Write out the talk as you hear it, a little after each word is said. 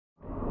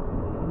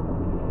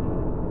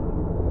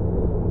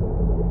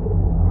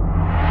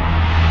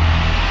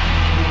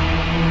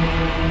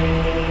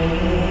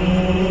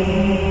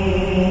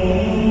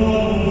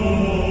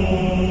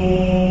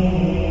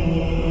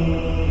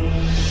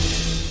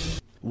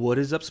What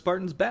is up,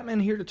 Spartans? Batman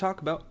here to talk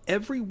about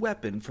every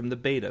weapon from the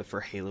beta for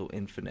Halo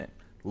Infinite.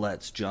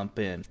 Let's jump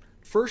in.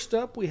 First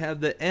up, we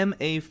have the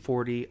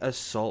MA40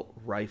 Assault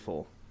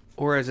Rifle,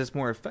 or as it's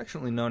more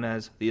affectionately known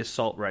as, the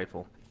Assault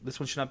Rifle. This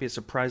one should not be a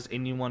surprise to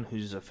anyone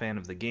who's a fan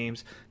of the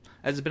games,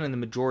 as it's been in the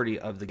majority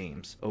of the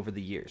games over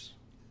the years.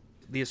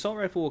 The Assault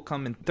Rifle will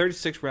come in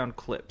 36 round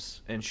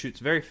clips and shoots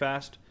very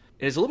fast.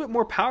 It is a little bit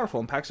more powerful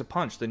and packs a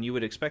punch than you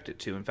would expect it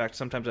to. In fact,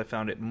 sometimes I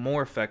found it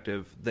more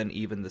effective than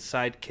even the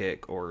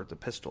Sidekick or the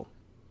pistol.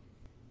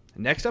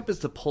 Next up is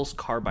the Pulse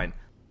Carbine.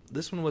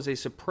 This one was a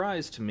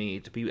surprise to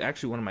me to be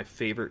actually one of my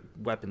favorite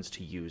weapons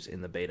to use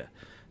in the beta.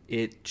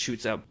 It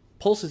shoots out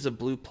pulses of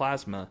blue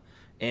plasma,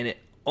 and it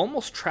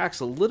almost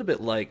tracks a little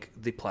bit like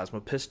the plasma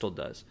pistol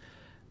does.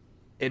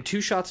 And 2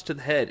 shots to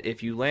the head,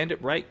 if you land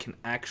it right, can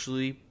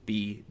actually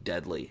be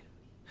deadly.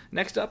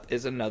 Next up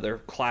is another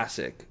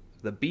classic,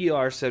 the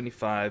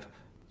BR-75,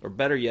 or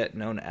better yet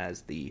known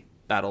as the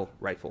Battle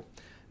Rifle.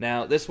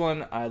 Now, this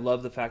one, I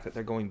love the fact that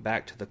they're going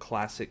back to the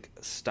classic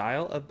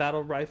style of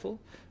Battle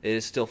Rifle. It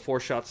is still 4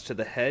 shots to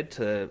the head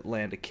to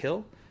land a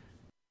kill.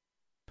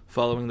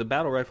 Following the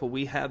Battle Rifle,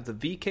 we have the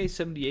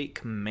VK-78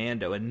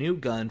 Commando, a new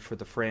gun for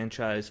the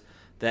franchise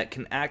that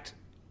can act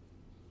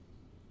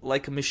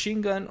like a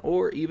machine gun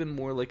or even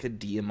more like a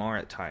DMR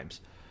at times.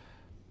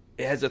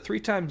 It has a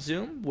 3x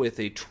zoom with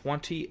a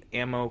 20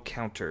 ammo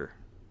counter.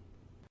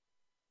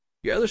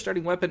 Your other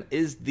starting weapon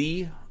is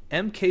the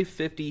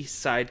MK50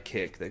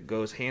 Sidekick that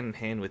goes hand in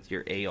hand with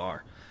your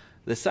AR.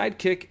 The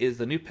Sidekick is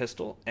the new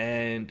pistol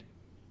and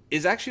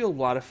is actually a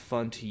lot of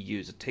fun to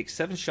use. It takes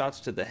 7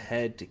 shots to the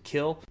head to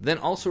kill. Then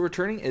also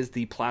returning is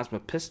the Plasma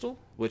Pistol,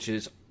 which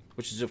is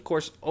of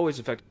course always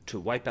effective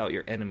to wipe out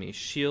your enemy's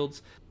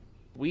shields.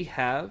 We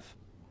have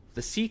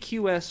the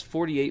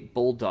CQS-48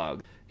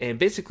 Bulldog, and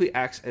basically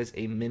acts as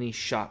a mini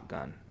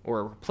shotgun, or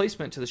a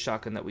replacement to the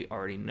shotgun that we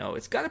already know.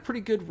 It's got a pretty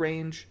good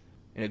range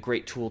and a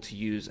great tool to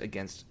use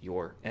against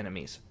your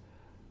enemies.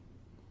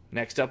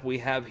 Next up, we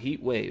have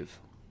Heat Wave,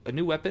 a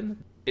new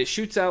weapon. It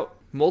shoots out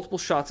multiple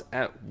shots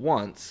at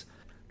once.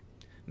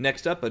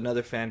 Next up,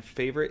 another fan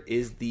favorite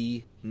is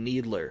the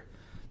Needler.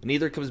 The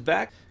Needler comes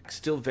back,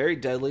 still very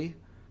deadly,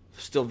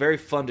 still very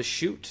fun to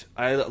shoot.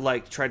 I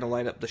like trying to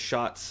line up the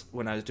shots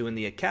when I was doing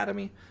the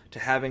Academy, to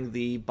having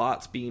the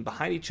bots being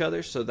behind each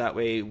other, so that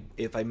way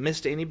if I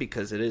missed any,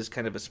 because it is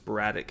kind of a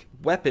sporadic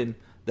weapon,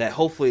 that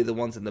hopefully the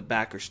ones in the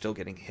back are still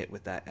getting hit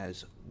with that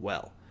as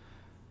well.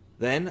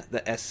 Then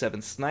the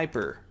S7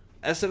 Sniper.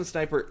 S7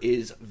 Sniper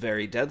is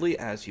very deadly,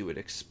 as you would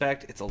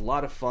expect. It's a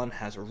lot of fun,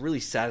 has a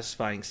really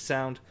satisfying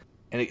sound,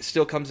 and it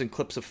still comes in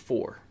clips of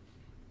 4.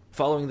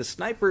 Following the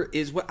Sniper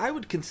is what I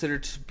would consider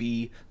to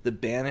be the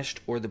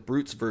Banished or the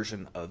Brutes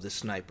version of the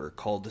Sniper,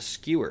 called the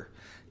Skewer.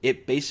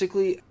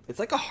 It's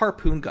like a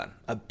harpoon gun,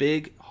 a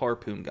big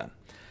harpoon gun.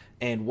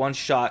 And 1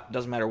 shot,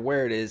 doesn't matter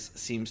where it is,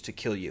 seems to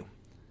kill you.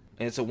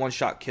 And it's a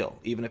 1-shot kill,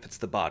 even if it's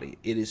the body.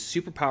 It is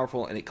super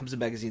powerful, and it comes in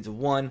magazines of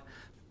 1.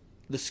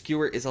 The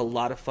Skewer is a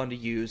lot of fun to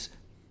use,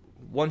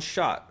 1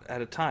 shot at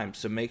a time,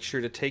 so make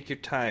sure to take your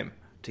time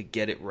to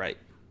get it right.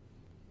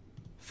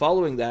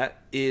 Following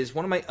that is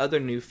one of my other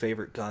new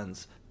favorite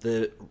guns,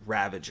 the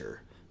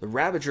Ravager. The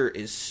Ravager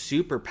is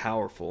super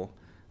powerful.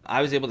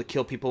 I was able to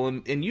kill people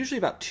in usually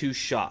about 2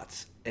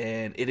 shots,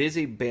 and it is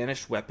a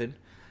banished weapon,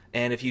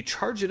 and if you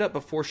charge it up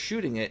before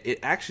shooting it, it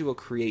actually will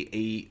create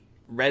a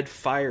red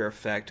fire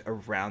effect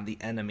around the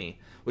enemy,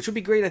 which would be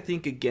great, I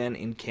think, again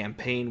in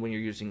campaign when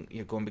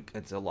you're going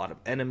against a lot of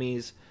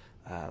enemies,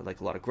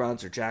 like a lot of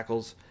grunts or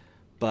jackals.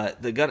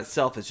 But the gun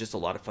itself is just a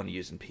lot of fun to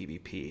use in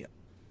PvP.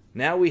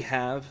 Now we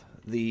have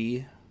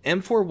the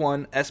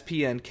M41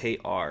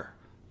 SPNKR,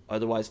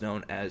 otherwise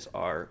known as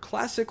our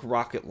classic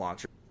rocket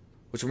launcher,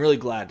 which I'm really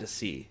glad to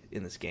see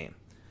in this game.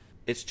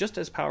 It's just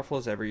as powerful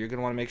as ever. You're going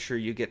to want to make sure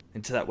you get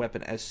into that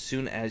weapon as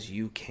soon as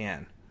you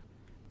can.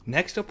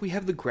 Next up, we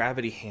have the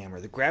Gravity Hammer.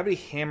 The Gravity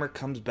Hammer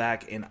comes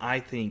back, and I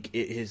think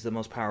it is the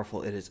most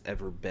powerful it has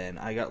ever been.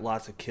 I got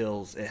lots of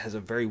kills. It has a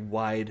very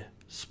wide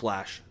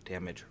splash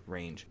damage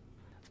range.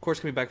 Of course,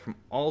 coming back from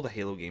all the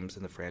Halo games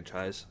in the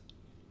franchise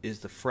is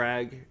the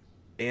Frag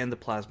and the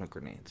Plasma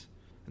Grenades.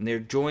 And they're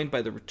joined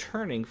by the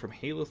returning from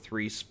Halo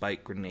 3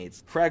 Spike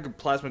Grenades. Frag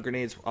Plasma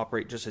Grenades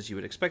operate just as you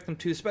would expect them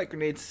to. The Spike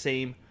Grenades,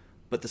 same,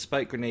 but the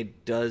Spike Grenade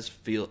does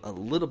feel a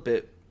little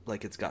bit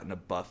like it's gotten a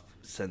buff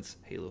since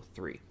Halo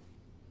 3.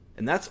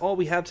 And that's all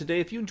we have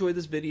today. If you enjoyed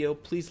this video,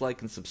 please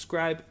like and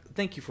subscribe.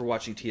 Thank you for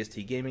watching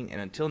TST Gaming,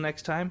 and until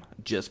next time,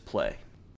 just play.